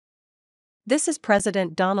This is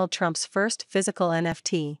President Donald Trump's first physical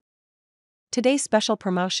NFT. Today's special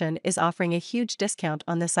promotion is offering a huge discount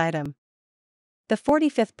on this item. The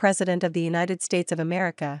 45th President of the United States of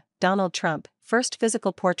America, Donald Trump, first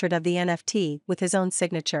physical portrait of the NFT with his own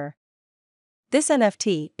signature. This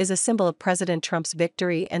NFT is a symbol of President Trump's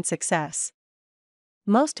victory and success.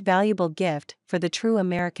 Most valuable gift for the true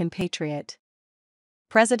American patriot.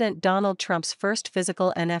 President Donald Trump's first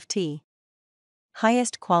physical NFT.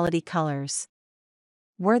 Highest quality colors.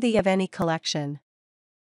 Worthy of any collection.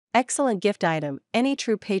 Excellent gift item, any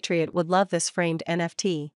true patriot would love this framed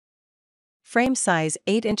NFT. Frame size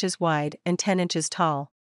 8 inches wide and 10 inches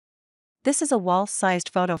tall. This is a wall-sized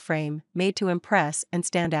photo frame made to impress and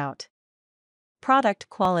stand out. Product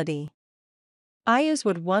quality. Ayous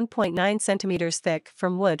wood 1.9 centimeters thick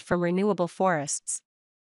from wood from renewable forests.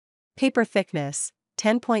 Paper thickness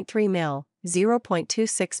 10.3 mil,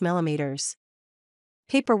 0.26 millimeters.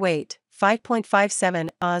 Paper weight 5.57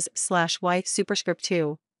 Oz/Y superscript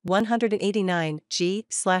 2, 189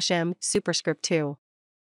 G/M superscript 2.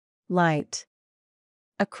 Light.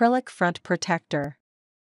 Acrylic front protector.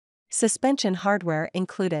 Suspension hardware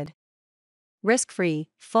included. Risk-free,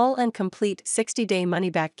 full and complete 60-day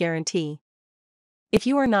money-back guarantee. If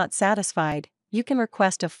you are not satisfied, you can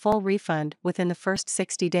request a full refund within the first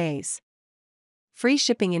 60 days. Free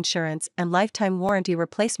shipping insurance and lifetime warranty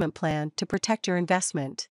replacement plan to protect your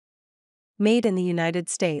investment. Made in the United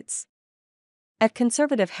States. At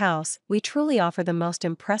Conservative House, we truly offer the most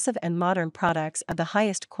impressive and modern products of the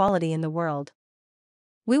highest quality in the world.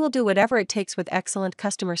 We will do whatever it takes with excellent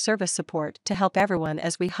customer service support to help everyone,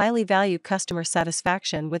 as we highly value customer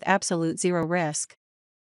satisfaction with absolute zero risk.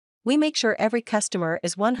 We make sure every customer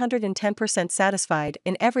is 110% satisfied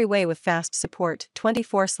in every way with fast support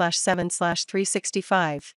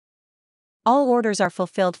 24/7/365. All orders are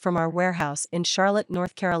fulfilled from our warehouse in Charlotte,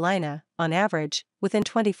 North Carolina, on average, within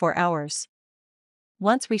 24 hours.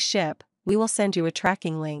 Once we ship, we will send you a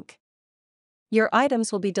tracking link. Your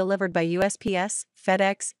items will be delivered by USPS,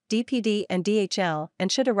 FedEx, DPD and DHL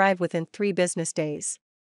and should arrive within 3 business days.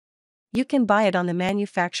 You can buy it on the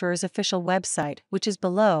manufacturer's official website, which is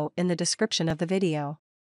below in the description of the video.